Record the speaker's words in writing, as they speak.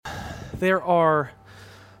There are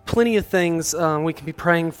plenty of things we can be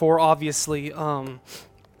praying for, obviously. We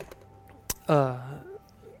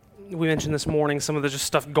mentioned this morning some of the just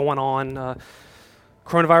stuff going on.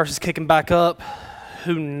 Coronavirus is kicking back up.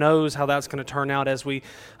 Who knows how that's going to turn out as we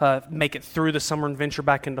make it through the summer and venture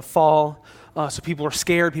back into fall. So people are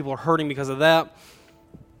scared, people are hurting because of that.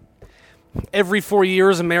 Every 4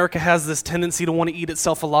 years, America has this tendency to want to eat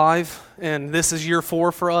itself alive, and this is year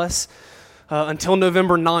 4 for us. Until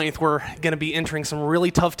November 9th, we're going to be entering some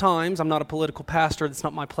really tough times. I'm not a political pastor. That's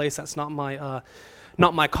not my place. That's not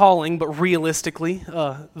my calling. But realistically,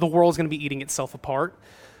 the world's going to be eating itself apart.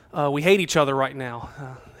 We hate each other right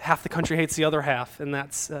now. Half the country hates the other half, and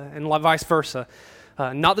vice versa.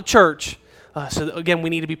 Not the church. So again, we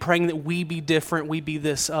need to be praying that we be different. We be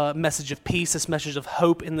this message of peace, this message of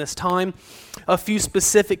hope in this time. A few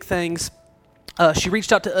specific things. She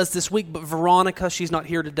reached out to us this week, but Veronica, she's not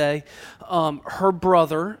here today. Her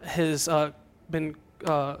brother has been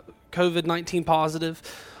COVID-19 positive.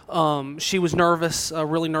 She was nervous,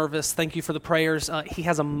 really nervous. Thank you for the prayers. He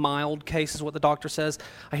has a mild case is what the doctor says.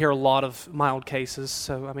 I hear a lot of mild cases,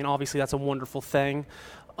 so I mean, obviously that's a wonderful thing.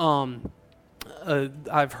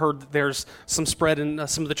 I've heard that there's some spread in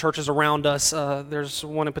some of the churches around us. There's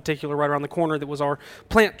one in particular right around the corner that was our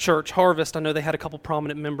plant church, Harvest. I know they had a couple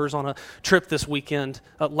prominent members on a trip this weekend,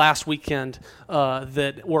 last weekend,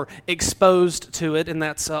 that were exposed to it, and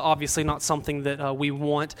that's obviously not something that we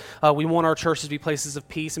want. We want our churches to be places of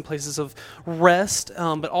peace and places of rest,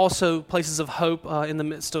 but also places of hope in the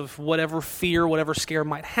midst of whatever fear, whatever scare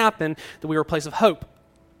might happen, that we are a place of hope.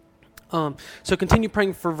 So continue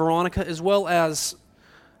praying for Veronica, as well as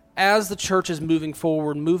the church is moving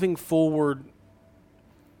forward,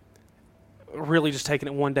 really just taking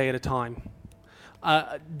it one day at a time.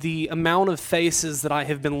 The amount of faces that I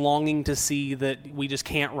have been longing to see that we just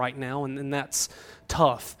can't right now, and that's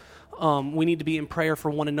tough. We need to be in prayer for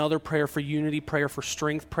one another, prayer for unity, prayer for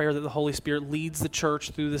strength, prayer that the Holy Spirit leads the church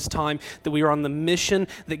through this time, that we are on the mission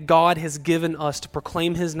that God has given us to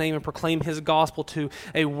proclaim His name and proclaim His gospel to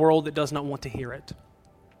a world that does not want to hear it.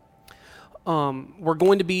 We're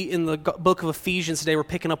going to be in the book of Ephesians today. We're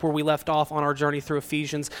picking up where we left off on our journey through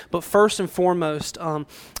Ephesians. But first and foremost,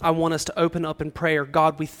 I want us to open up in prayer.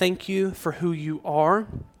 God, we thank You for who You are.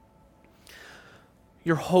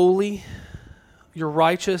 You're holy. You're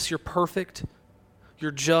righteous, You're perfect,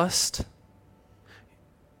 You're just.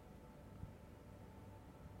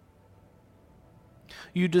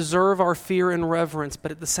 You deserve our fear and reverence,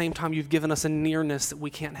 but at the same time, You've given us a nearness that we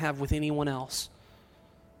can't have with anyone else.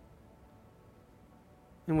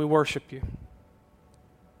 And we worship You.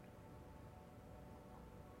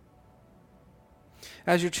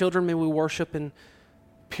 As Your children, may we worship in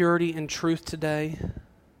purity and truth today.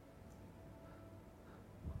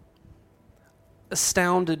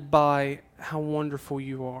 Astounded by how wonderful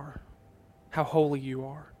You are, how holy You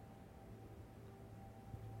are.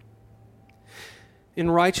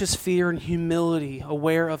 In righteous fear and humility,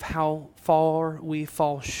 aware of how far we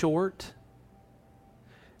fall short,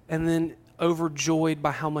 and then overjoyed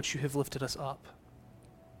by how much You have lifted us up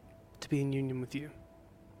to be in union with You.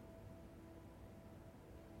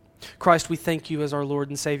 Christ, we thank You as our Lord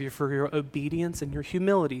and Savior for Your obedience and Your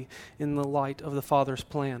humility in the light of the Father's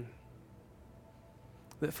plan.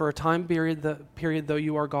 That for a time period, though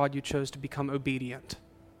You are God, You chose to become obedient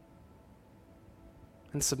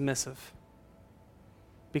and submissive,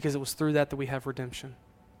 because it was through that we have redemption.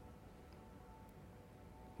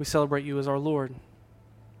 We celebrate You as our Lord.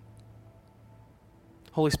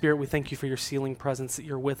 Holy Spirit, we thank You for Your sealing presence, that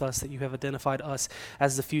You're with us, that You have identified us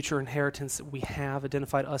as the future inheritance, that we have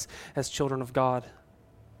identified us as children of God.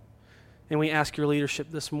 And we ask Your leadership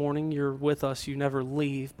this morning. You're with us. You never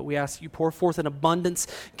leave. But we ask that You pour forth in abundance,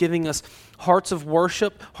 giving us hearts of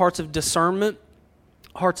worship, hearts of discernment,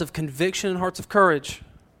 hearts of conviction, and hearts of courage.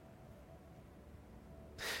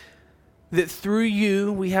 That through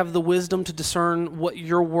You, we have the wisdom to discern what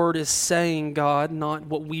Your word is saying, God, not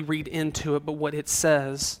what we read into it, but what it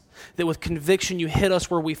says. That with conviction, You hit us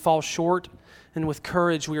where we fall short, and with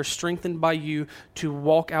courage, we are strengthened by You to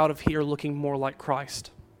walk out of here looking more like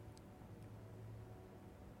Christ.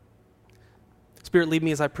 Spirit, lead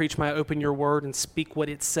me as I preach. May I open Your word and speak what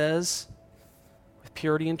it says with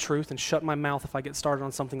purity and truth, and shut my mouth if I get started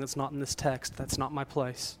on something that's not in this text. That's not my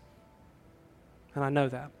place. And I know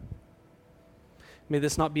that. May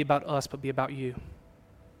this not be about us, but be about You,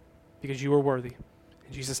 because You are worthy.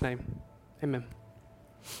 In Jesus' name, amen.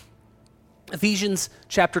 Ephesians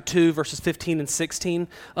chapter 2, verses 15 and 16.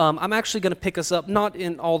 I'm actually going to pick us up, not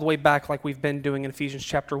in all the way back like we've been doing in Ephesians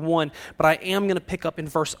chapter 1, but I am going to pick up in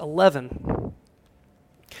verse 11.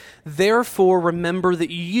 Therefore, remember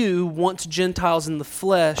that you, once Gentiles in the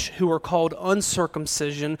flesh, who are called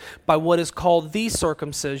uncircumcision by what is called the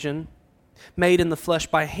circumcision, made in the flesh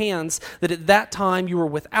by hands, that at that time you were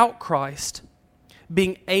without Christ,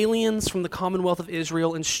 being aliens from the commonwealth of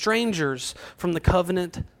Israel and strangers from the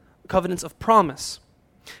covenants of promise,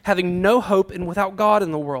 having no hope and without God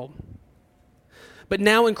in the world. But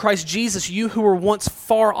now in Christ Jesus, you who were once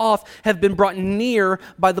far off have been brought near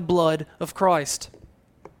by the blood of Christ.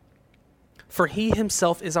 For he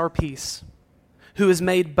himself is our peace, who has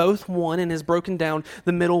made both one and has broken down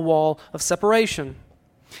the middle wall of separation,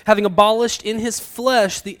 having abolished in his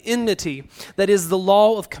flesh the enmity, that is the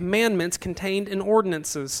law of commandments contained in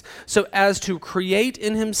ordinances, so as to create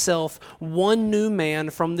in himself one new man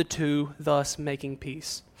from the two, thus making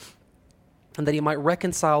peace, and that he might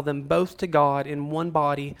reconcile them both to God in one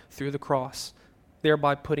body through the cross,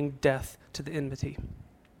 thereby putting death to the enmity.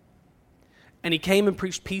 And he came and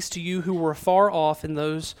preached peace to you who were far off and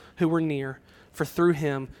those who were near, for through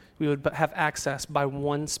him we would have access by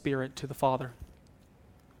one Spirit to the Father.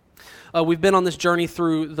 We've been on this journey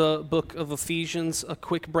through the book of Ephesians. A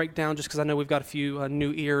quick breakdown, just because I know we've got a few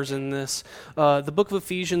new ears in this. The book of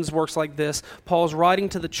Ephesians works like this. Paul's writing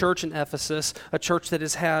to the church in Ephesus, a church that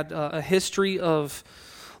has had a history of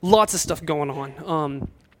lots of stuff going on.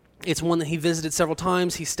 It's one that he visited several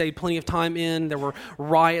times. He stayed plenty of time in. There were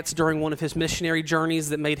riots during one of his missionary journeys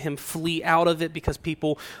that made him flee out of it because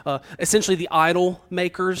people, essentially the idol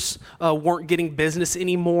makers, weren't getting business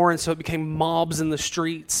anymore, and so it became mobs in the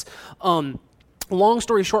streets. Long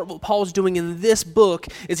story short, what Paul's doing in this book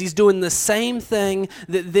is he's doing the same thing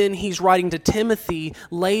that then he's writing to Timothy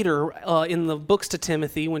later in the books to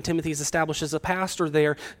Timothy, when Timothy's established as a pastor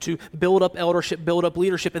there to build up eldership, build up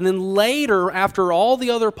leadership. And then later, after all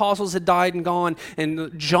the other apostles had died and gone,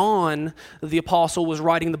 and John, the apostle, was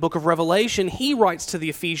writing the book of Revelation, he writes to the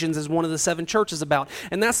Ephesians as one of the 7 churches about.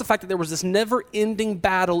 And that's the fact that there was this never-ending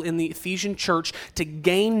battle in the Ephesian church to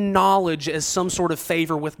gain knowledge as some sort of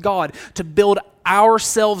favor with God, to build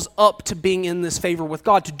ourselves up to being in this favor with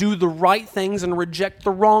God, to do the right things and reject the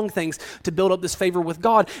wrong things, to build up this favor with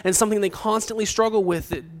God. And something they constantly struggle with,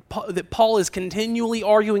 that Paul is continually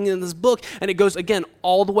arguing in this book, and it goes, again,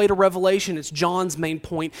 all the way to Revelation. It's John's main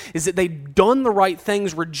point, is that they'd done the right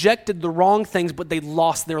things, rejected the wrong things, but they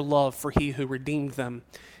lost their love for he who redeemed them.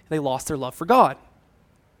 They lost their love for God.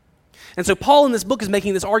 And so Paul in this book is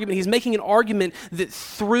making this argument. He's making an argument that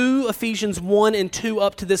through Ephesians 1 and 2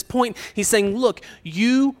 up to this point, he's saying, look,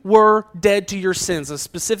 you were dead to your sins.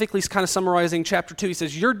 Specifically, he's kind of summarizing chapter 2. He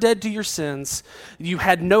says, you're dead to your sins. You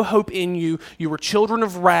had no hope in you. You were children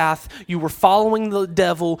of wrath. You were following the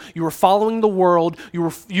devil. You were following the world.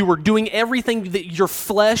 You were doing everything that your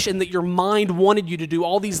flesh and that your mind wanted you to do,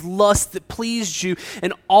 all these lusts that pleased you.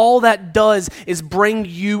 And all that does is bring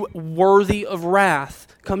you worthy of wrath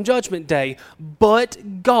come judgment day.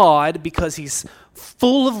 But God, because he's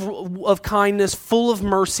full of kindness, full of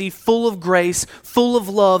mercy, full of grace, full of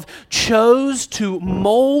love, chose to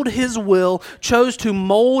mold his will, chose to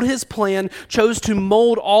mold his plan, chose to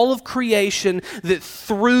mold all of creation, that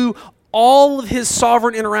through all of his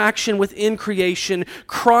sovereign interaction within creation,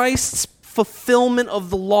 Christ's fulfillment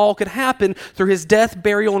of the law could happen through his death,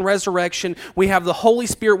 burial, and resurrection. We have the Holy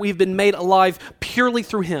Spirit. We've been made alive purely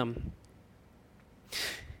through him.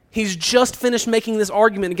 He's just finished making this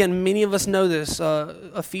argument. Again, many of us know this.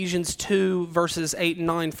 Ephesians 2, verses 8 and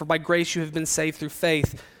 9. For by grace you have been saved through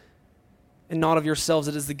faith, and not of yourselves.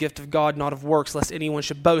 It is the gift of God, not of works, lest anyone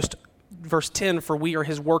should boast. Verse 10, for we are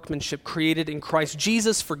his workmanship, created in Christ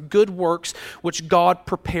Jesus for good works, which God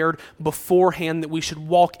prepared beforehand that we should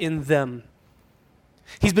walk in them.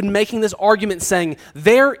 He's been making this argument saying,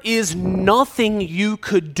 there is nothing you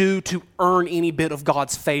could do to earn any bit of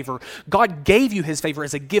God's favor. God gave you his favor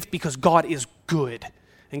as a gift because God is good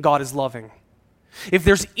and God is loving. If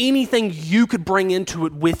there's anything you could bring into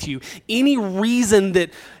it with you, any reason that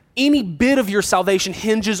any bit of your salvation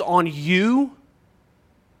hinges on you,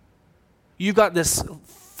 you've got this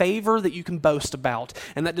favor that you can boast about,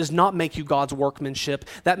 and that does not make you God's workmanship.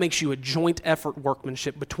 That makes you a joint effort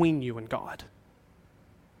workmanship between you and God.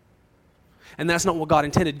 And that's not what God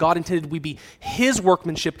intended. God intended we be his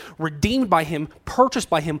workmanship, redeemed by him, purchased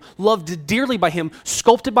by him, loved dearly by him,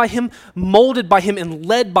 sculpted by him, molded by him, and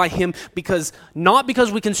led by him, not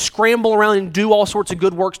because we can scramble around and do all sorts of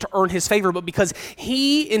good works to earn his favor, but because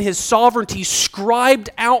he, in his sovereignty, scribed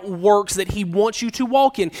out works that he wants you to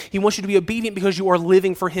walk in. He wants you to be obedient because you are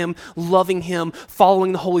living for him, loving him,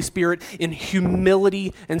 following the Holy Spirit in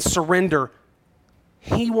humility and surrender.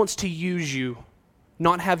 He wants to use you,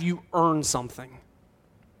 not have you earn something.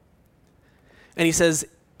 And he says,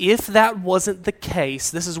 if that wasn't the case,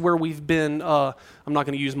 this is where we've been, I'm not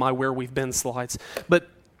going to use my where we've been slides, but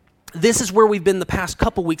this is where we've been the past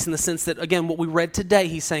couple weeks in the sense that, again, what we read today,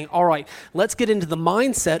 he's saying, all right, let's get into the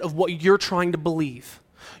mindset of what you're trying to believe.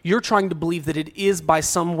 You're trying to believe that it is by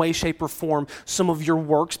some way, shape, or form some of your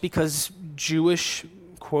works because Jewish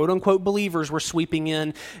quote-unquote believers were sweeping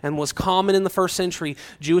in and was common in the first century.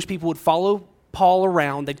 Jewish people would follow Paul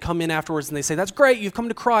around. They'd come in afterwards and they say, that's great, you've come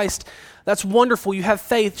to Christ. That's wonderful, you have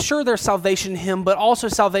faith. Sure, there's salvation in him, but also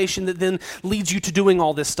salvation that then leads you to doing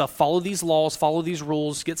all this stuff. Follow these laws, follow these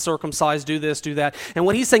rules, get circumcised, do this, do that. And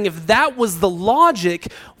what he's saying, if that was the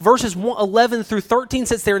logic, verses 11 through 13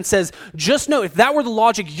 sits there and says, just know, if that were the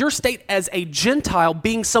logic, your state as a Gentile,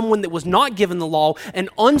 being someone that was not given the law and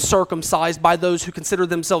uncircumcised by those who consider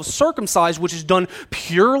themselves circumcised, which is done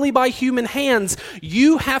purely by human hands,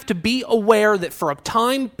 you have to be aware that for a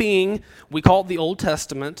time being, we call it the Old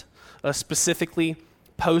Testament, specifically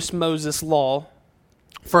post-Moses law,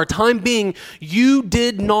 for a time being, you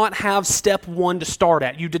did not have step one to start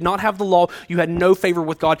at. You did not have the law. You had no favor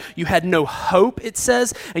with God. You had no hope, it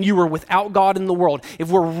says, and you were without God in the world. If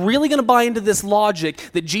we're really going to buy into this logic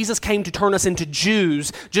that Jesus came to turn us into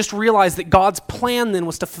Jews, just realize that God's plan then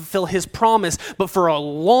was to fulfill his promise, but for a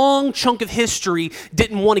long chunk of history,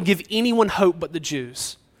 didn't want to give anyone hope but the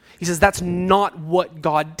Jews. He says that's not what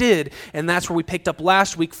God did, and that's where we picked up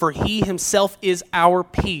last week, for he himself is our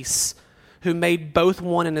peace, who made both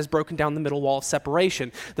one and has broken down the middle wall of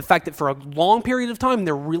separation. The fact that for a long period of time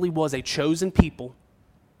there really was a chosen people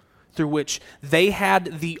through which they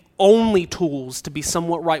had the only tools to be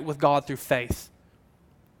somewhat right with God through faith.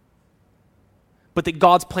 But that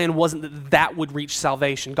God's plan wasn't that that would reach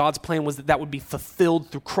salvation. God's plan was that that would be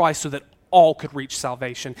fulfilled through Christ so that all could reach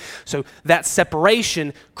salvation. So that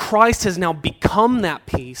separation, Christ has now become that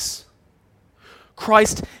peace.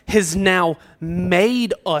 Christ has now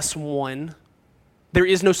made us one. There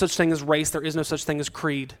is no such thing as race. There is no such thing as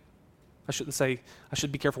creed. I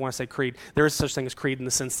should be careful when I say creed. There is such thing as creed in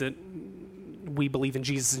the sense that we believe in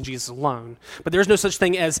Jesus and Jesus alone. But there's no such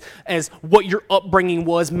thing as what your upbringing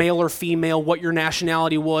was, male or female, what your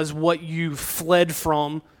nationality was, what you fled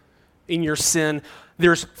from in your sin.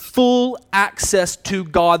 There's full access to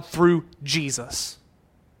God through Jesus.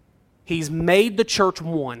 He's made the church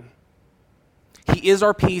one. He is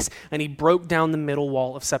our peace, and he broke down the middle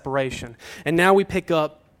wall of separation. And now we pick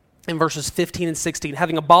up in verses 15 and 16,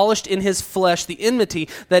 having abolished in his flesh the enmity,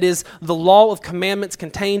 that is, the law of commandments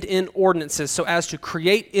contained in ordinances, so as to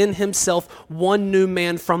create in himself one new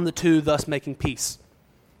man from the two, thus making peace.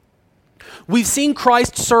 We've seen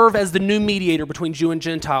Christ serve as the new mediator between Jew and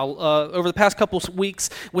Gentile over the past couple of weeks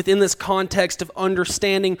within this context of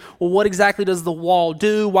understanding, well, what exactly does the law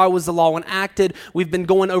do? Why was the law enacted? We've been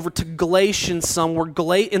going over to Galatians some.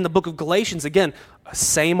 In the book of Galatians, again,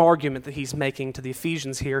 same argument that he's making to the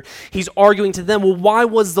Ephesians here. He's arguing to them, well, why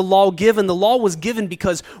was the law given? The law was given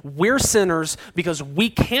because we're sinners, because we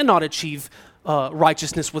cannot achieve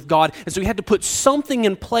righteousness with God. And so he had to put something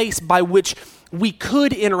in place by which we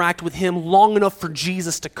could interact with him long enough for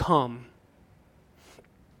Jesus to come.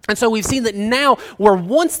 And so we've seen that now, where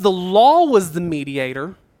once the law was the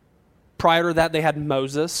mediator, prior to that they had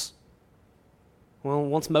Moses. Well,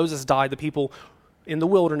 once Moses died, the people in the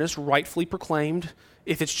wilderness rightfully proclaimed,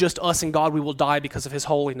 if it's just us and God, we will die because of his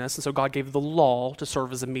holiness. And so God gave the law to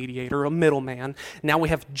serve as a mediator, a middleman. Now we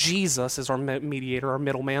have Jesus as our mediator, our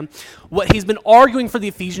middleman. What he's been arguing for the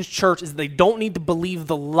Ephesians church is that they don't need to believe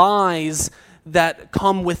the lies that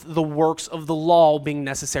come with the works of the law being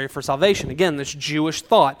necessary for salvation. Again, this Jewish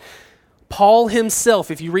thought. Paul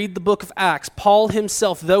himself, if you read the book of Acts, Paul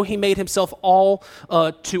himself, though he made himself all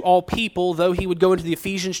to all people, though he would go into the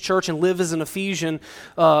Ephesians church and live as an Ephesian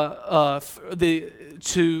to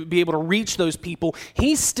be able to reach those people,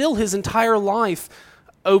 he still his entire life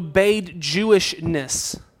obeyed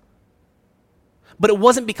Jewishness. But it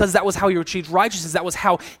wasn't because that was how he achieved righteousness. That was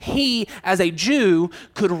how he, as a Jew,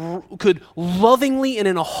 could lovingly and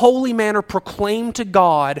in a holy manner proclaim to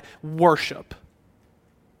God worship.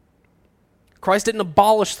 Christ didn't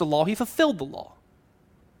abolish the law, he fulfilled the law.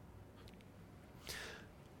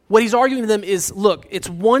 What he's arguing to them is, look, it's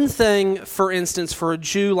one thing, for instance, for a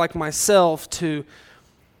Jew like myself to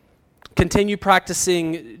continue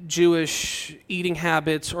practicing Jewish eating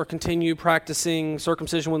habits or continue practicing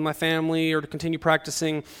circumcision with my family or to continue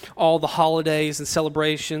practicing all the holidays and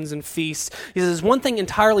celebrations and feasts. He says, it's one thing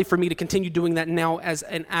entirely for me to continue doing that now as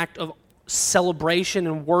an act of celebration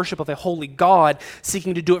and worship of a holy God,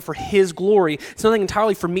 seeking to do it for his glory. It's nothing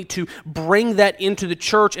entirely for me to bring that into the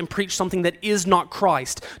church and preach something that is not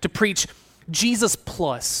Christ, to preach Jesus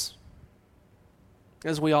plus,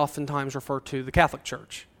 as we oftentimes refer to the Catholic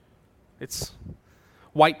Church. It's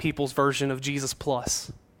white people's version of Jesus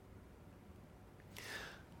plus.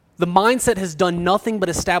 The mindset has done nothing but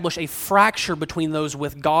establish a fracture between those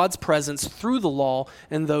with God's presence through the law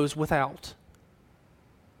and those without.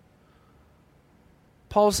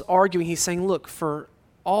 Paul's arguing, he's saying, look, for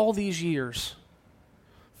all these years,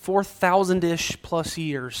 4,000-ish plus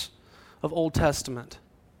years of Old Testament,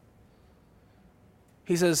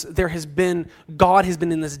 he says God has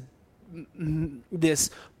been in this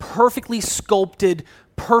perfectly sculpted,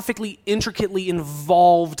 perfectly intricately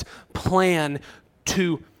involved plan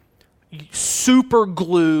to super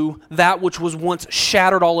glue that which was once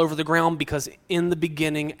shattered all over the ground because in the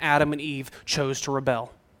beginning, Adam and Eve chose to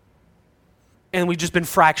rebel. And we've just been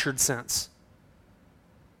fractured since.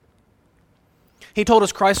 He told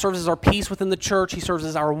us Christ serves as our peace within the church. He serves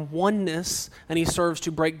as our oneness, and he serves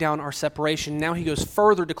to break down our separation. Now he goes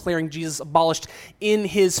further, declaring Jesus abolished in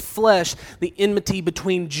his flesh the enmity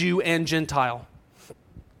between Jew and Gentile.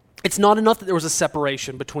 It's not enough that there was a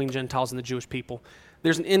separation between Gentiles and the Jewish people.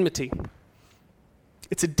 There's an enmity.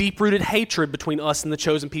 It's a deep-rooted hatred between us and the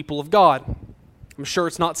chosen people of God. I'm sure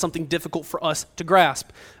it's not something difficult for us to grasp.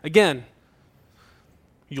 Again,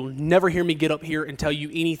 you'll never hear me get up here and tell you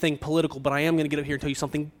anything political, but I am going to get up here and tell you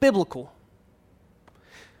something biblical.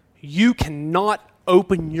 You cannot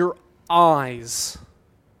open your eyes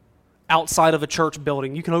outside of a church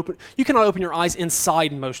building. You cannot open your eyes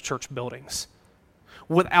inside most church buildings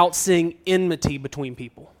without seeing enmity between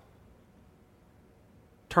people.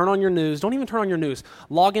 Turn on your news. Don't even turn on your news.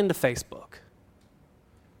 Log into Facebook.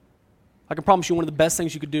 I can promise you one of the best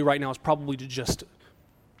things you could do right now is probably to just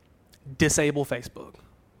disable Facebook.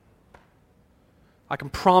 I can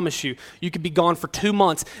promise you, you could be gone for 2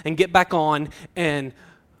 months and get back on, and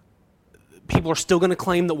people are still going to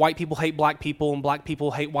claim that white people hate black people and black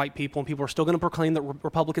people hate white people, and people are still going to proclaim that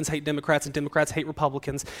Republicans hate Democrats and Democrats hate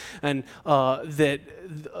Republicans, and that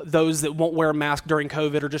those that won't wear a mask during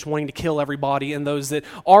COVID are just wanting to kill everybody, and those that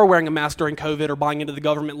are wearing a mask during COVID are buying into the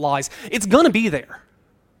government lies. It's going to be there.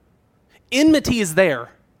 Enmity is there.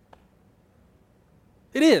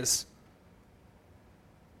 It is.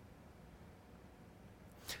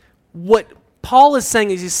 What Paul is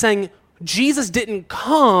saying is he's saying Jesus didn't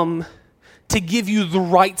come to give you the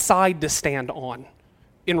right side to stand on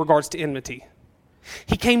in regards to enmity.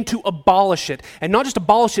 He came to abolish it, and not just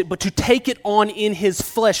abolish it, but to take it on in his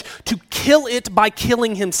flesh, to kill it by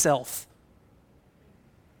killing himself.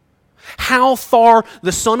 How far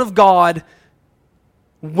the Son of God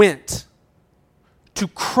went to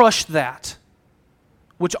crush that,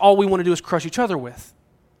 which all we want to do is crush each other with.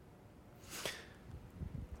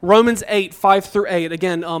 Romans 8, 5 through 8.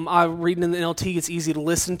 Again, I'm reading in the NLT. It's easy to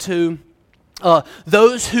listen to.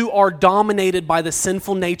 Those who are dominated by the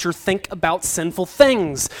sinful nature think about sinful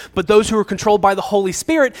things, but those who are controlled by the Holy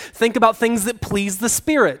Spirit think about things that please the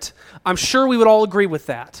Spirit. I'm sure we would all agree with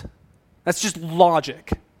that. That's just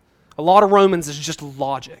logic. A lot of Romans is just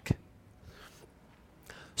logic.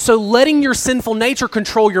 So letting your sinful nature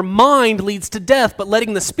control your mind leads to death, but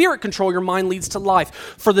letting the Spirit control your mind leads to life.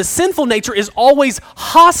 For the sinful nature is always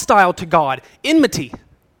hostile to God. Enmity.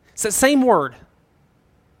 It's that same word.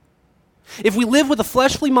 If we live with a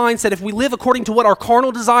fleshly mindset, if we live according to what our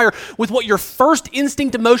carnal desire, with what your first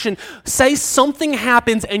instinct emotion, say something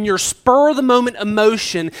happens and your spur-of-the-moment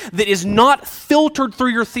emotion that is not filtered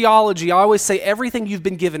through your theology. I always say everything you've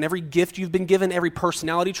been given, every gift you've been given, every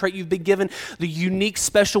personality trait you've been given, the unique,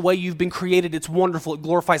 special way you've been created, it's wonderful, it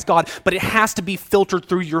glorifies God, but it has to be filtered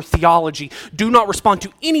through your theology. Do not respond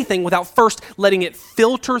to anything without first letting it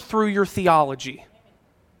filter through your theology.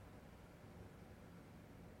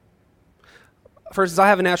 For instance, I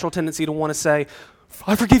have a natural tendency to want to say,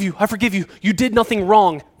 I forgive you, you did nothing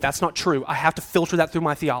wrong. That's not true. I have to filter that through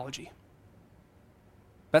my theology.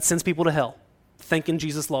 That sends people to hell, thinking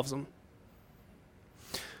Jesus loves them.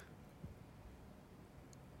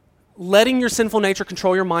 Letting your sinful nature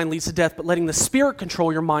control your mind leads to death, but letting the Spirit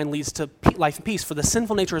control your mind leads to life and peace. For the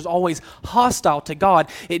sinful nature is always hostile to God.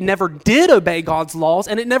 It never did obey God's laws,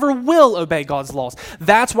 and it never will obey God's laws.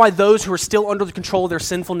 That's why those who are still under the control of their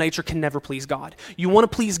sinful nature can never please God. You want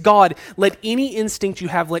to please God, let any instinct you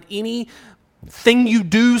have, let any thing you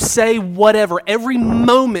do, say, whatever, every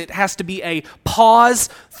moment has to be a pause,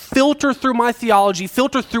 filter through my theology,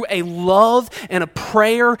 filter through a love and a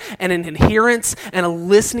prayer and an adherence and a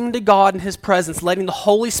listening to God in His presence, letting the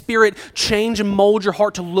Holy Spirit change and mold your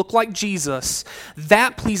heart to look like Jesus.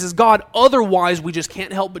 That pleases God. Otherwise, we just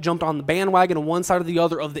can't help but jump on the bandwagon on one side or the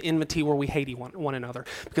other of the enmity where we hate one another,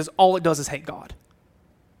 because all it does is hate God.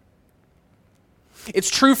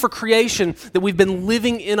 It's true for creation that we've been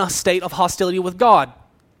living in a state of hostility with God.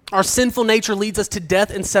 Our sinful nature leads us to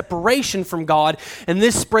death and separation from God, and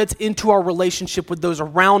this spreads into our relationship with those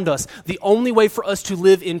around us. The only way for us to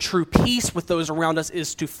live in true peace with those around us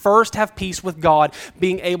is to first have peace with God,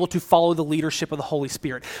 being able to follow the leadership of the Holy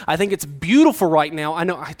Spirit. I think it's beautiful right now. I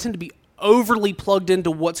know I tend to be overly plugged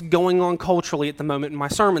into what's going on culturally at the moment in my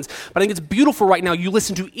sermons. But I think it's beautiful right now. You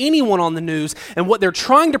listen to anyone on the news, and what they're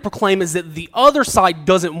trying to proclaim is that the other side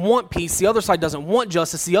doesn't want peace, the other side doesn't want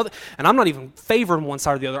justice, and I'm not even favoring one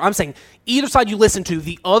side or the other. I'm saying either side you listen to,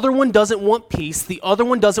 the other one doesn't want peace, the other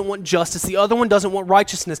one doesn't want justice, the other one doesn't want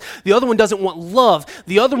righteousness, the other one doesn't want love,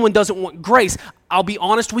 the other one doesn't want grace. I'll be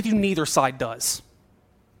honest with you, neither side does.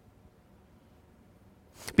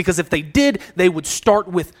 Because if they did, they would start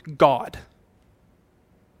with God.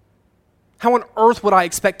 How on earth would I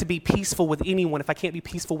expect to be peaceful with anyone if I can't be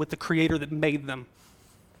peaceful with the Creator that made them?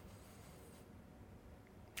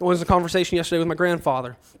 It was a conversation yesterday with my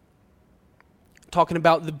grandfather, talking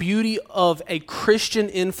about the beauty of a Christian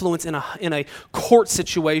influence in a court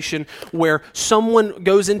situation where someone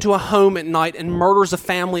goes into a home at night and murders a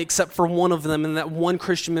family except for one of them, and that one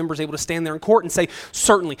Christian member is able to stand there in court and say,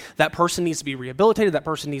 certainly, that person needs to be rehabilitated, that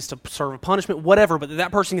person needs to serve a punishment, whatever, but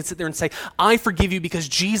that person can sit there and say, I forgive you because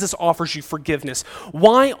Jesus offers you forgiveness.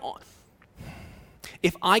 Why?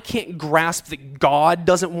 If I can't grasp that God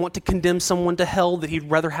doesn't want to condemn someone to hell, that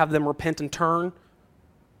he'd rather have them repent and turn,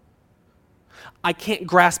 I can't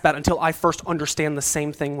grasp that until I first understand the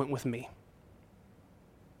same thing went with me.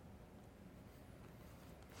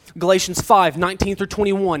 Galatians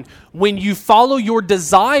 5:19-21. When you follow your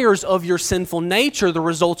desires of your sinful nature, the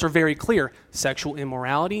results are very clear. Sexual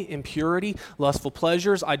immorality, impurity, lustful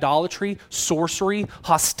pleasures, idolatry, sorcery,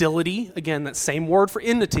 hostility, again, that same word for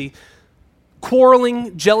enmity,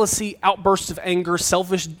 quarreling, jealousy, outbursts of anger,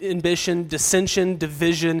 selfish ambition, dissension,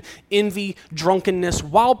 division, envy, drunkenness,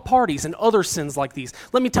 wild parties, and other sins like these.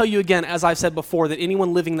 Let me tell you again, as I've said before, that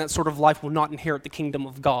anyone living that sort of life will not inherit the kingdom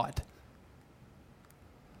of God.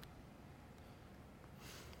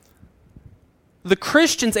 The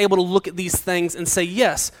Christian's able to look at these things and say,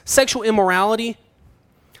 yes, sexual immorality,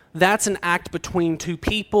 that's an act between two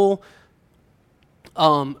people,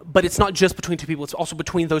 but it's not just between two people, it's also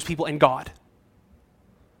between those people and God.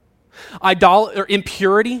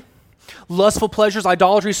 Impurity, lustful pleasures,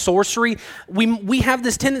 idolatry, sorcery. We have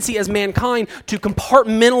this tendency as mankind to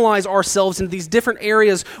compartmentalize ourselves into these different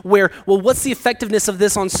areas where, well, what's the effectiveness of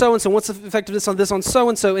this on so-and-so? What's the effectiveness of this on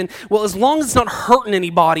so-and-so? And, well, as long as it's not hurting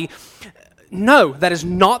anybody, no, that is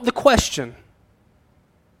not the question.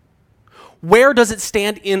 Where does it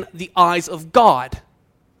stand in the eyes of God?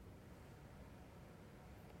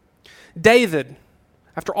 David,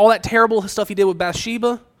 after all that terrible stuff he did with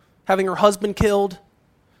Bathsheba, having her husband killed,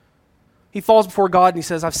 he falls before God and he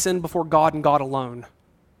says, I've sinned before God and God alone.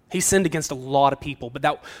 He sinned against a lot of people,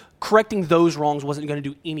 but correcting those wrongs wasn't going to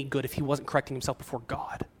do any good if he wasn't correcting himself before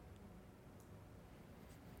God.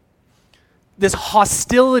 This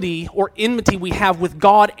hostility or enmity we have with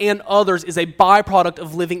God and others is a byproduct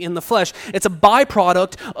of living in the flesh. It's a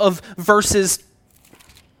byproduct of verses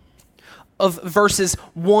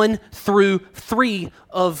 1-3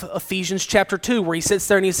 of Ephesians chapter 2, where he sits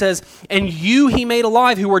there and he says, and you he made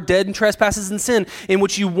alive who were dead in trespasses and sin, in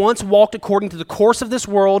which you once walked according to the course of this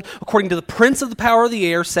world, according to the prince of the power of the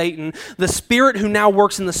air, Satan, the spirit who now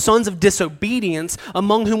works in the sons of disobedience,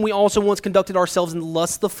 among whom we also once conducted ourselves in the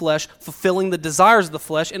lusts of the flesh, fulfilling the desires of the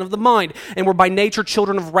flesh and of the mind, and were by nature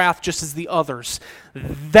children of wrath just as the others.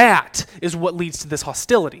 That is what leads to this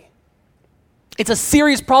hostility. It's a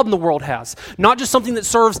serious problem the world has, not just something that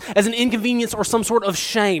serves as an inconvenience or some sort of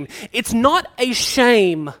shame. It's not a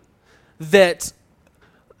shame that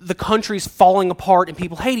the country's falling apart and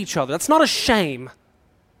people hate each other. That's not a shame.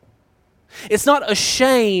 It's not a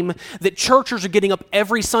shame that churches are getting up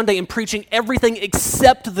every Sunday and preaching everything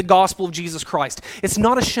except the gospel of Jesus Christ. It's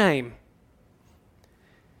not a shame.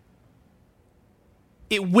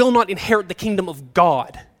 It will not inherit the kingdom of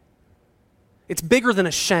God. It's bigger than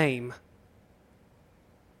a shame.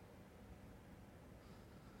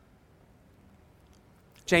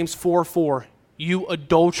 James 4:4, you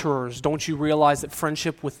adulterers, don't you realize that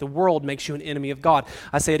friendship with the world makes you an enemy of God?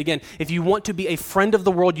 I say it again. If you want to be a friend of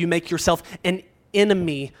the world, you make yourself an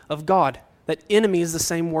enemy of God. That enemy is the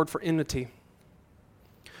same word for enmity.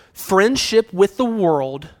 Friendship with the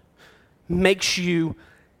world makes you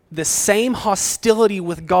the same hostility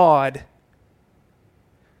with God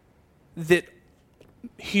that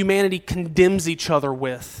humanity condemns each other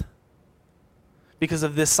with because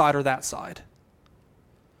of this side or that side.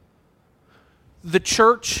 The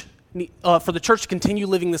church For the church to continue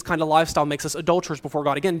living this kind of lifestyle makes us adulterers before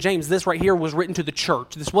God. Again, James, this right here was written to the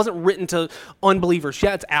church. This wasn't written to unbelievers.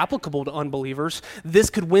 Yeah, it's applicable to unbelievers. This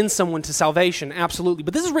could win someone to salvation, absolutely.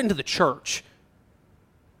 But this is written to the church.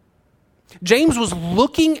 James was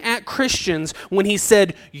looking at Christians when he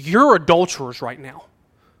said, you're adulterers right now.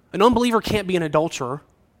 An unbeliever can't be an adulterer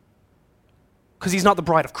because he's not the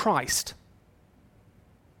bride of Christ.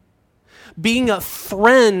 Being a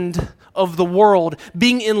friend of the world,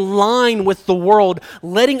 being in line with the world,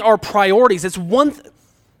 letting our priorities, it's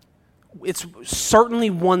certainly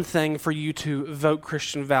one thing for you to vote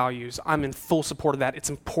Christian values. I'm in full support of that. It's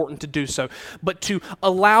important to do so. But to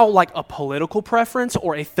allow like a political preference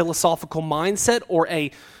or a philosophical mindset or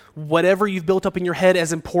a whatever you've built up in your head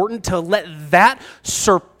as important, to let that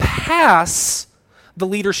surpass the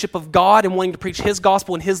leadership of God and wanting to preach His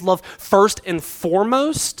gospel and His love first and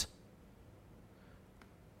foremost,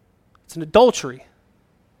 it's an adultery.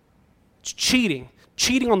 It's cheating.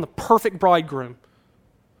 Cheating on the perfect bridegroom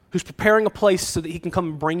who's preparing a place so that he can come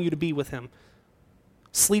and bring you to be with him.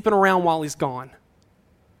 Sleeping around while he's gone.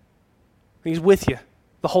 And he's with you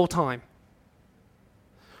the whole time.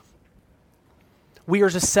 We are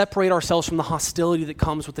to separate ourselves from the hostility that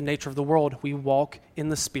comes with the nature of the world. We walk in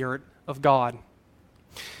the Spirit of God.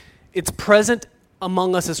 It's present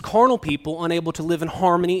among us as carnal people, unable to live in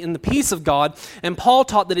harmony in the peace of God. And Paul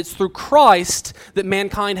taught that it's through Christ that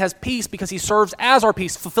mankind has peace because he serves as our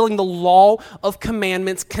peace, fulfilling the law of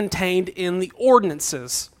commandments contained in the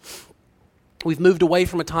ordinances. We've moved away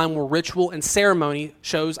from a time where ritual and ceremony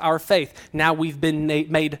shows our faith. Now we've been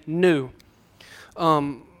made new. I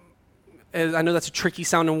know that's a tricky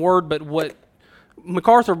sounding word, but what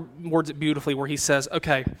MacArthur words it beautifully where he says,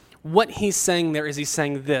 okay, what he's saying there is he's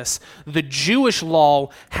saying this. The Jewish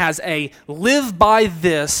law has a live by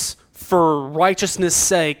this for righteousness'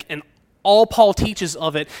 sake, and all Paul teaches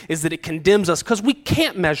of it is that it condemns us because we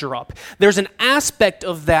can't measure up. There's an aspect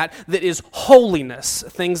of that is holiness.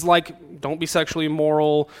 Things like don't be sexually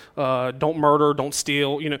immoral, don't murder, don't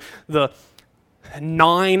steal. The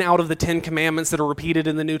 9 out of the 10 commandments that are repeated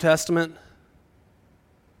in the New Testament.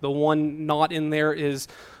 The one not in there is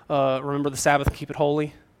remember the Sabbath and keep it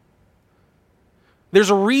holy. There's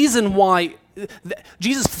a reason why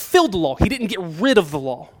Jesus fulfilled the law. He didn't get rid of the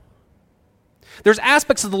law. There's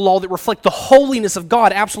aspects of the law that reflect the holiness of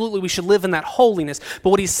God. Absolutely, we should live in that holiness.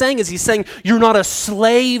 But what he's saying you're not a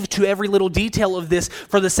slave to every little detail of this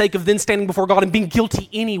for the sake of then standing before God and being guilty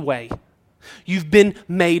anyway. You've been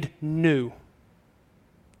made new.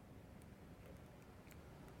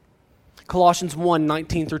 Colossians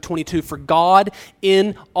 1:19 through 22, for God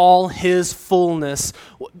in all His fullness,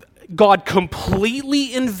 God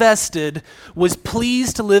completely invested, was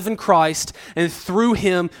pleased to live in Christ, and through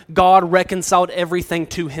Him, God reconciled everything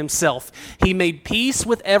to Himself. He made peace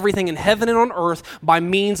with everything in heaven and on earth by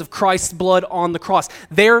means of Christ's blood on the cross.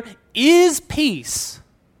 There is peace.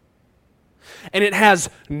 And it has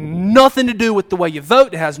nothing to do with the way you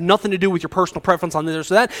vote. It has nothing to do with your personal preference on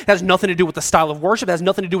this or that. It has nothing to do with the style of worship. It has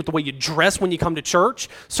nothing to do with the way you dress when you come to church.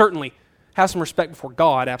 Certainly, have some respect before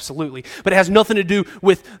God, absolutely. But it has nothing to do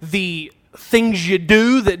with the things you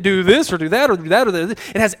do that do this or do that or do that or that.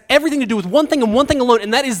 It has everything to do with one thing and one thing alone,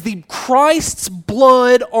 and that is the Christ's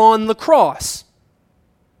blood on the cross.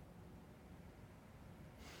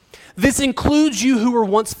 This includes you who were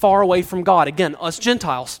once far away from God. Again, us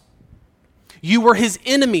Gentiles. You were His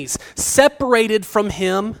enemies, separated from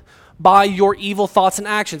Him by your evil thoughts and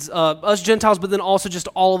actions. Us Gentiles, but then also just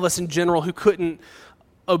all of us in general who couldn't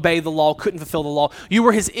obey the law, couldn't fulfill the law. You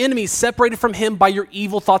were His enemies, separated from Him by your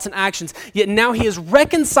evil thoughts and actions. Yet now He has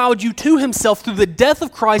reconciled you to Himself through the death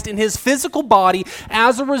of Christ in His physical body.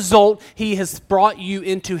 As a result, He has brought you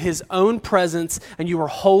into His own presence, and you are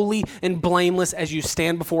holy and blameless as you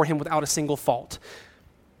stand before Him without a single fault.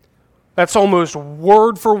 That's almost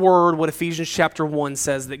word for word what Ephesians chapter 1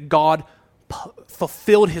 says, that God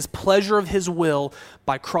fulfilled His pleasure of His will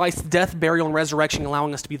by Christ's death, burial, and resurrection,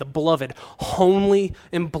 allowing us to be the beloved, holy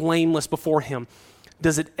and blameless before Him.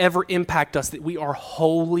 Does it ever impact us that we are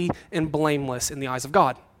holy and blameless in the eyes of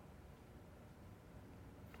God?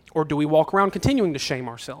 Or do we walk around continuing to shame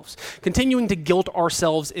ourselves, continuing to guilt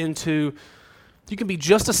ourselves into... You can be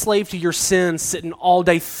just a slave to your sin, sitting all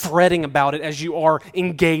day fretting about it as you are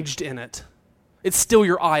engaged in it. It's still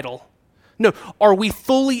your idol. No, are we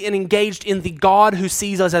fully and engaged in the God who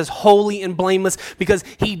sees us as holy and blameless because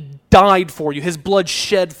He died for you, His blood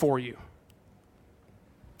shed for you?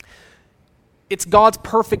 It's God's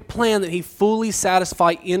perfect plan that He fully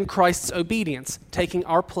satisfy in Christ's obedience, taking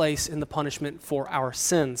our place in the punishment for our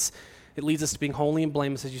sins. It leads us to being holy and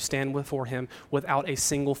blameless as you stand before Him without a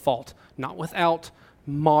single fault. Not without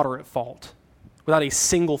moderate fault, without a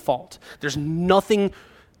single fault. There's nothing,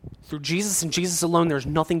 through Jesus and Jesus alone, there's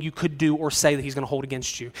nothing you could do or say that he's going to hold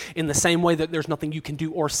against you. In the same way that there's nothing you can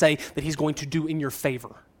do or say that he's going to do in your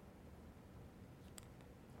favor.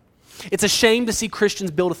 It's a shame to see Christians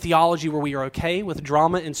build a theology where we are okay with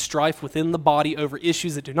drama and strife within the body over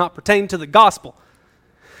issues that do not pertain to the gospel.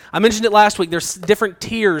 I mentioned it last week. There's different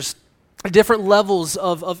tiers, different levels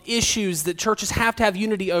of issues that churches have to have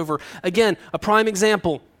unity over. Again, a prime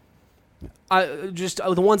example,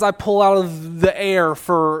 the ones I pull out of the air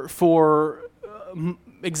for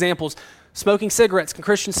examples. Smoking cigarettes. Can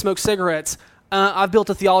Christians smoke cigarettes? I've built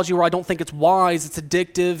a theology where I don't think it's wise, it's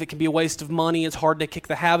addictive, it can be a waste of money, it's hard to kick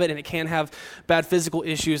the habit, and it can have bad physical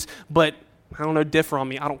issues, but I don't know, differ on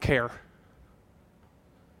me, I don't care.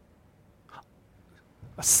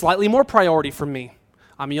 A slightly more priority for me.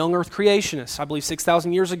 I'm a young earth creationist. I believe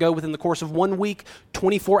 6,000 years ago, within the course of 1 week,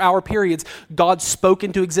 24-hour periods, God spoke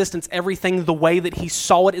into existence everything the way that he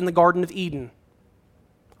saw it in the Garden of Eden.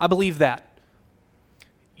 I believe that.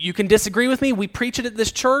 You can disagree with me. We preach it at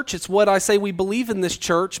this church. It's what I say we believe in this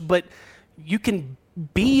church, but you can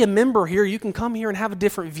be a member here. You can come here and have a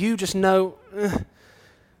different view. Just know,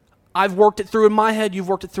 I've worked it through in my head. You've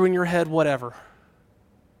worked it through in your head, whatever.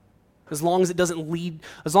 As long as it doesn't lead,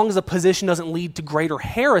 as long as a position doesn't lead to greater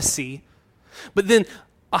heresy. But then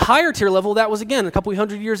a higher tier level, that was again, a couple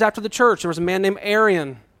hundred years after the church. There was a man named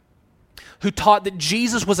Arian who taught that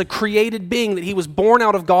Jesus was a created being, that he was born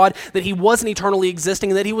out of God, that he wasn't eternally existing,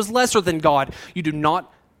 and that he was lesser than God. You do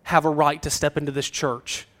not have a right to step into this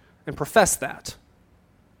church and profess that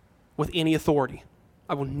with any authority.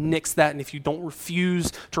 I will nix that, and if you don't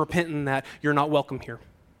refuse to repent in that, you're not welcome here.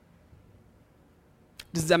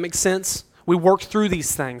 Does that make sense? We work through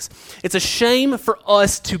these things. It's a shame for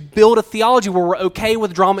us to build a theology where we're okay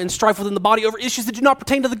with drama and strife within the body over issues that do not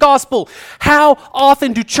pertain to the gospel. How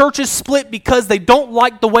often do churches split because they don't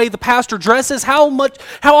like the way the pastor dresses? How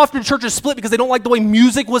often do churches split because they don't like the way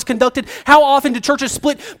music was conducted? How often do churches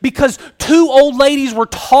split because two old ladies were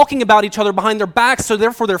talking about each other behind their backs, so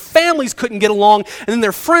therefore their families couldn't get along, and then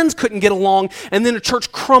their friends couldn't get along, and then a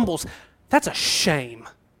church crumbles? That's a shame.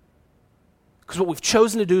 Because what we've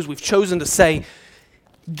chosen to do is we've chosen to say,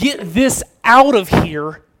 get this out of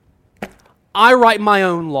here. I write my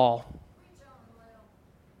own law.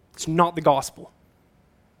 It's not the gospel.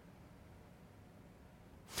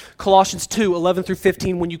 Colossians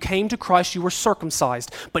 2:11-15, when you came to Christ, you were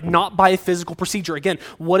circumcised, but not by a physical procedure. Again,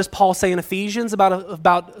 what does Paul say in Ephesians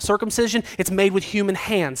about circumcision? It's made with human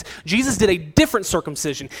hands. Jesus did a different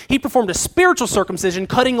circumcision. He performed a spiritual circumcision,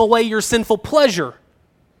 cutting away your sinful pleasure.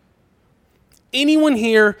 Anyone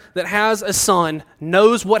here that has a son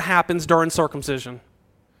knows what happens during circumcision.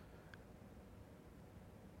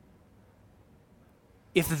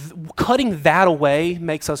 If cutting that away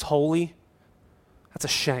makes us holy, that's a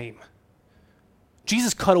shame.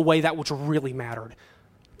 Jesus cut away that which really mattered,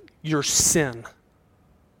 your sin.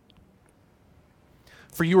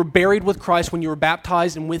 For you were buried with Christ when you were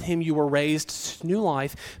baptized, and with him you were raised to new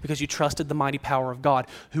life because you trusted the mighty power of God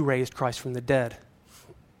who raised Christ from the dead.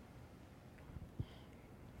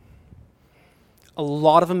 A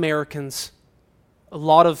lot of Americans, a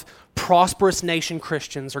lot of prosperous nation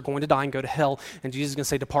Christians are going to die and go to hell, and Jesus is going to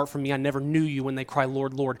say, depart from me, I never knew you, when they cry,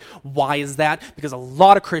 Lord, Lord. Why is that? Because a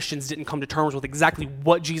lot of Christians didn't come to terms with exactly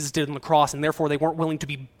what Jesus did on the cross, and therefore they weren't willing to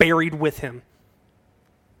be buried with him.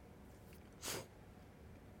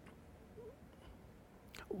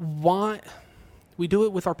 Why? We do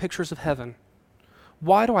it with our pictures of heaven.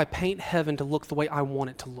 Why do I paint heaven to look the way I want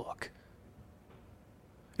it to look?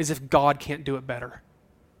 As if God can't do it better.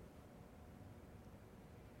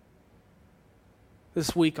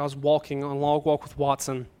 This week I was walking on a long walk with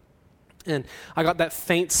Watson, and I got that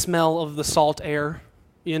faint smell of the salt air,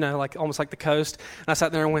 like almost like the coast. And I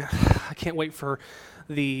sat there and went, I can't wait for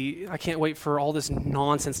all this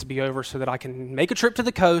nonsense to be over so that I can make a trip to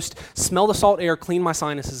the coast, smell the salt air, clean my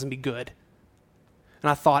sinuses, and be good. And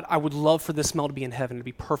I thought, I would love for this smell to be in heaven. To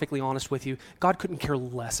be perfectly honest with you, God couldn't care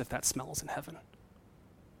less if that smell is in heaven.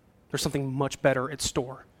 There's something much better at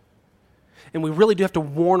store. And we really do have to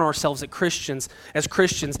warn ourselves as Christians,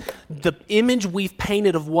 the image we've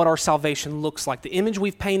painted of what our salvation looks like, the image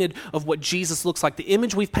we've painted of what Jesus looks like, the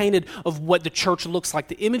image we've painted of what the church looks like,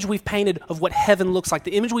 the image we've painted of what heaven looks like,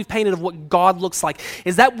 the image we've painted of what God looks like.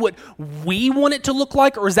 Is that what we want it to look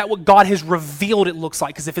like, or is that what God has revealed it looks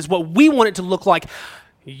like? Because if it's what we want it to look like,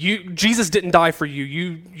 Jesus didn't die for you.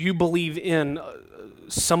 You believe in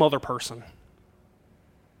some other person.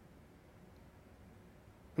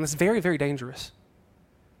 And that's very, very dangerous.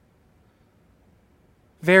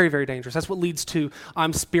 Very, very dangerous. That's what leads to,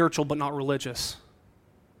 I'm spiritual but not religious.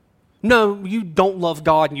 No, you don't love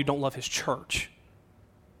God and you don't love his church.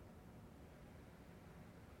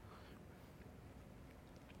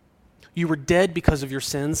 You were dead because of your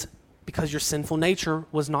sins, because your sinful nature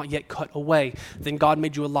was not yet cut away. Then God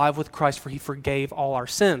made you alive with Christ, for he forgave all our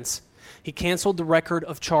sins. He canceled the record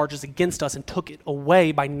of charges against us and took it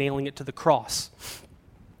away by nailing it to the cross.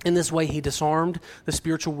 In this way, he disarmed the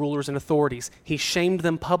spiritual rulers and authorities. He shamed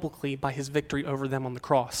them publicly by his victory over them on the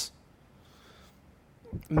cross.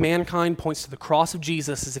 Mankind points to the cross of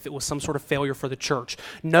Jesus as if it was some sort of failure for the church.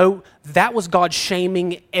 No, that was God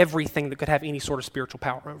shaming everything that could have any sort of spiritual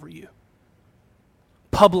power over you.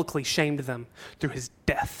 Publicly shamed them through his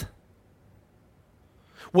death.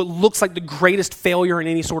 What looks like the greatest failure in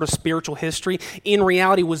any sort of spiritual history, in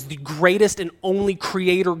reality was the greatest and only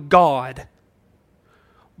creator God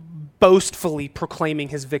boastfully proclaiming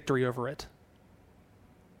his victory over it.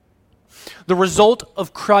 The result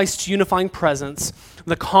of Christ's unifying presence,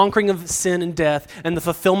 the conquering of sin and death, and the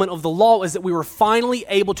fulfillment of the law is that we were finally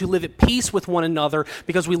able to live at peace with one another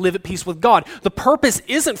because we live at peace with God. The purpose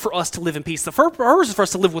isn't for us to live in peace. The purpose is for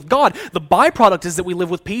us to live with God. The byproduct is that we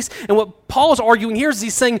live with peace. And what Paul is arguing here is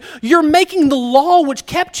he's saying, you're making the law which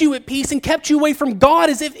kept you at peace and kept you away from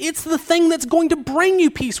God as if it's the thing that's going to bring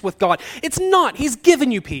you peace with God. It's not. He's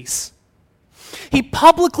given you peace. He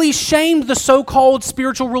publicly shamed the so-called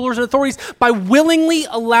spiritual rulers and authorities by willingly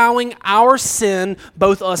allowing our sin,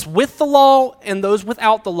 both us with the law and those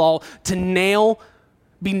without the law, to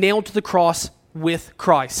be nailed to the cross with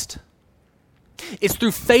Christ. It's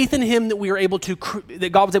through faith in him that we are able to,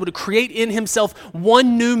 that God was able to create in himself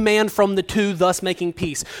one new man from the two, thus making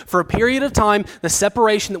peace. For a period of time, the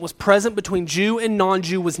separation that was present between Jew and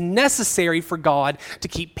non-Jew was necessary for God to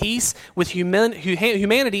keep peace with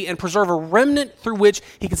humanity and preserve a remnant through which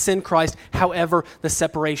he could send Christ. However, the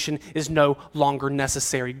separation is no longer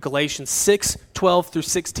necessary. Galatians 6:12 through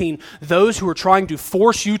 16. Those who are trying to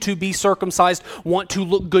force you to be circumcised want to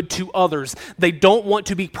look good to others. They don't want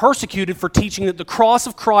to be persecuted for teaching that the cross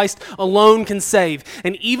of Christ alone can save.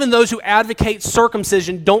 And even those who advocate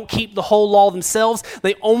circumcision don't keep the whole law themselves.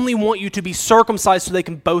 They only want you to be circumcised so they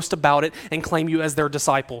can boast about it and claim you as their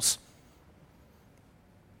disciples.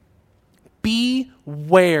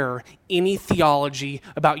 Beware any theology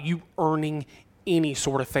about you earning any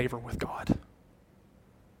sort of favor with God.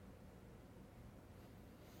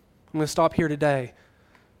 I'm going to stop here today.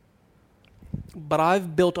 But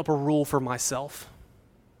I've built up a rule for myself.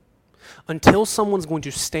 Until someone's going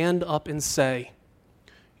to stand up and say,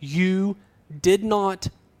 you did not,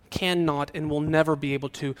 cannot, and will never be able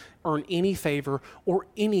to earn any favor or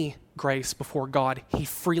any grace before God. He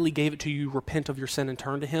freely gave it to you. Repent of your sin and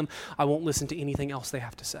turn to him. I won't listen to anything else they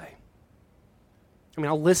have to say. I mean,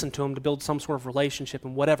 I'll listen to them to build some sort of relationship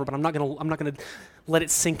and whatever, but I'm not going to let it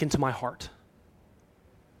sink into my heart.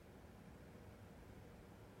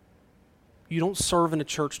 You don't serve in a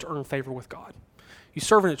church to earn favor with God. You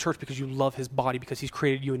serve in a church because you love his body, because he's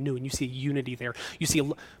created you anew, and you see a unity there. You see,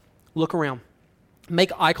 look around.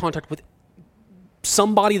 Make eye contact with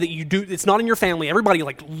somebody that you do, it's not in your family. Everybody,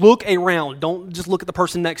 look around. Don't just look at the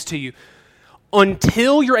person next to you.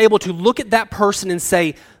 Until you're able to look at that person and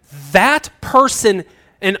say, that person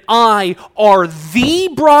and I are the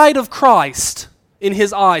bride of Christ in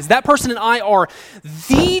his eyes. That person and I are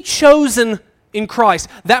the chosen in Christ.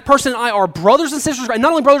 That person and I are brothers and sisters, and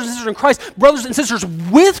not only brothers and sisters in Christ, brothers and sisters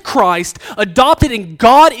with Christ, adopted, and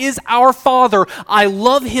God is our Father. I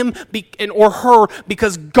love him or her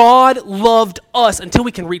because God loved us. Until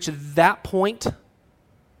we can reach that point,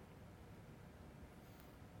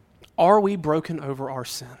 are we broken over our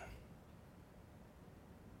sin?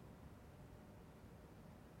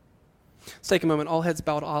 Let's take a moment, all heads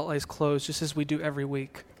bowed, all eyes closed, just as we do every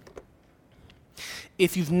week.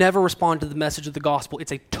 If you've never responded to the message of the gospel,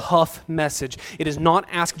 it's a tough message. It is not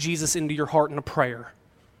ask Jesus into your heart in a prayer.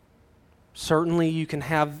 Certainly you can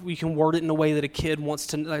word it in a way that a kid wants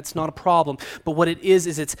to, it's not a problem. But what it is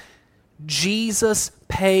it's Jesus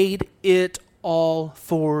paid it all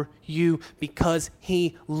for you because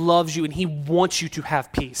he loves you and he wants you to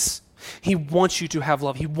have peace. He wants you to have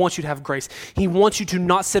love. He wants you to have grace. He wants you to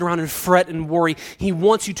not sit around and fret and worry. He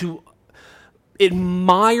wants you to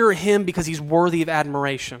admire him because he's worthy of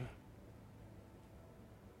admiration.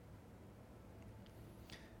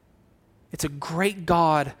 It's a great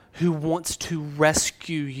God who wants to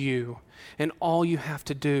rescue you, and all you have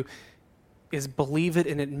to do is believe it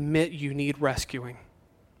and admit you need rescuing.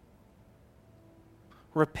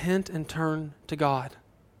 Repent and turn to God.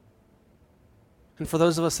 And for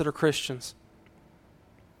those of us that are Christians,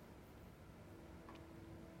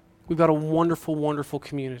 we've got a wonderful, wonderful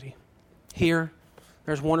community. Here,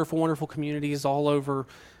 there's wonderful, wonderful communities all over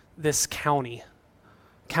this county.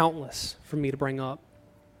 Countless for me to bring up.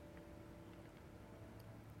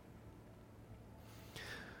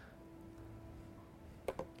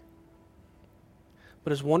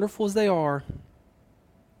 But as wonderful as they are,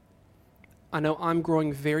 I know I'm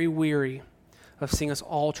growing very weary of seeing us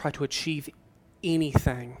all try to achieve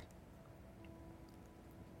anything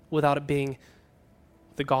without it being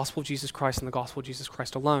the gospel of Jesus Christ and the gospel of Jesus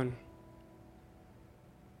Christ alone.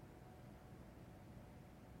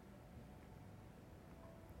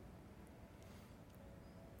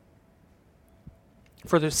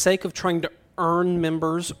 For the sake of trying to earn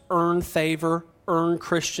members, earn favor, earn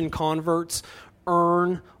Christian converts,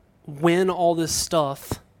 win all this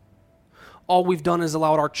stuff, all we've done is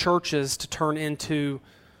allowed our churches to turn into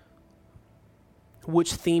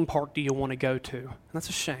which theme park do you want to go to? And that's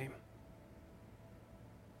a shame.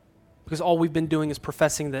 Because all we've been doing is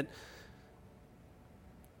professing that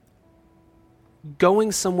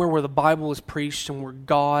going somewhere where the Bible is preached and where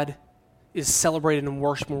God is celebrated and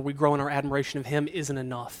worshiped, where we grow in our admiration of Him, isn't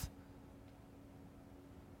enough.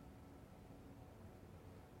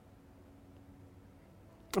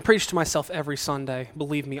 I preach to myself every Sunday.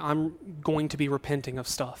 Believe me, I'm going to be repenting of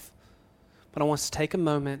stuff. But I want us to take a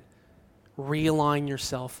moment, realign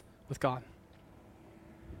yourself with God.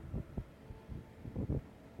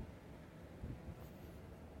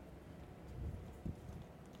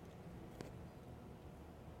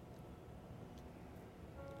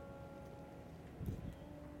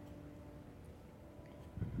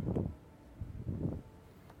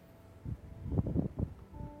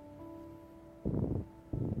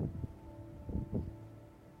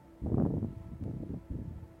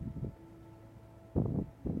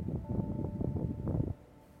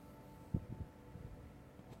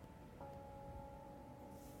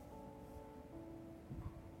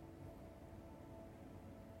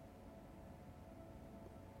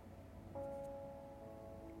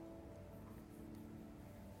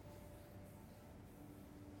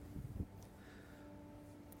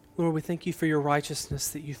 Lord, we thank you for your righteousness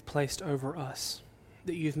that you've placed over us,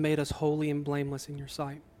 that you've made us holy and blameless in your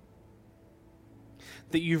sight,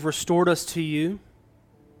 that you've restored us to you,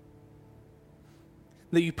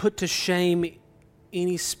 that you put to shame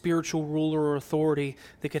any spiritual ruler or authority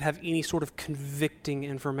that could have any sort of convicting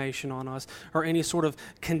information on us or any sort of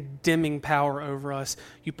condemning power over us.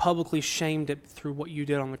 You publicly shamed it through what you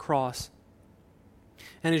did on the cross.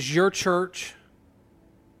 And as your church,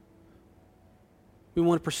 we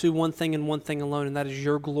want to pursue one thing and one thing alone, and that is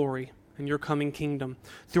your glory and your coming kingdom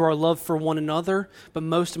through our love for one another, but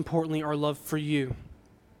most importantly, our love for you,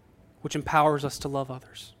 which empowers us to love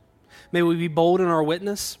others. May we be bold in our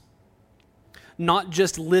witness, not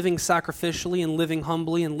just living sacrificially and living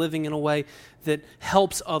humbly and living in a way that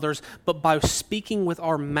helps others, but by speaking with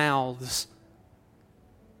our mouths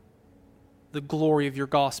the glory of your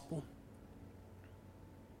gospel.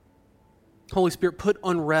 Holy Spirit, put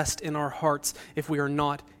unrest in our hearts if we are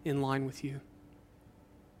not in line with you.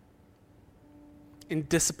 And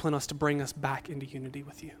discipline us to bring us back into unity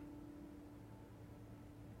with you.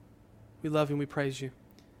 We love you and we praise you.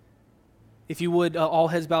 If you would, all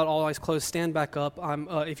heads bowed, all eyes closed, stand back up.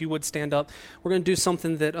 If you would stand up. We're going to do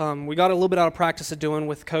something that we got a little bit out of practice of doing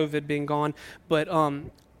with COVID being gone, but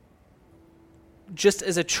just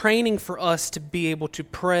as a training for us to be able to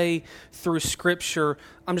pray through Scripture,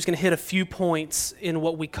 I'm just going to hit a few points in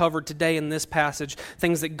what we covered today in this passage,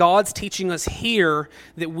 things that God's teaching us here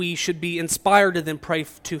that we should be inspired to then pray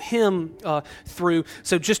to Him through.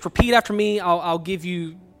 So just repeat after me. I'll give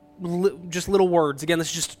you just little words. Again, this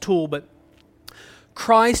is just a tool, but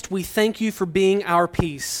Christ, we thank you for being our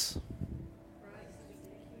peace.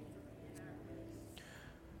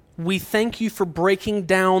 We thank you for breaking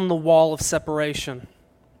down the wall of separation.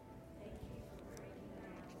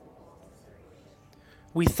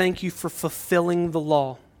 We thank you for fulfilling the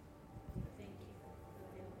law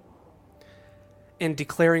and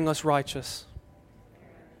declaring us righteous.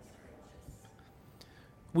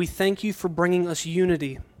 We thank you for bringing us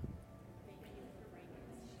unity,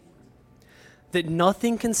 that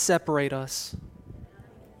nothing can separate us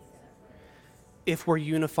if we're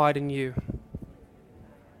unified in you.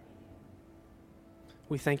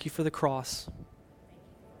 We thank you for the cross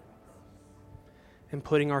and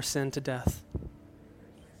putting our sin to death.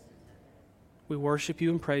 We worship you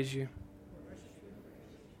and praise you.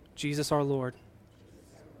 Jesus our Lord.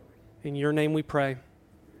 In your name we pray.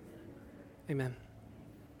 Amen.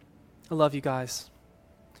 I love you guys.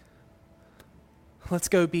 Let's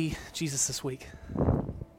go be Jesus this week.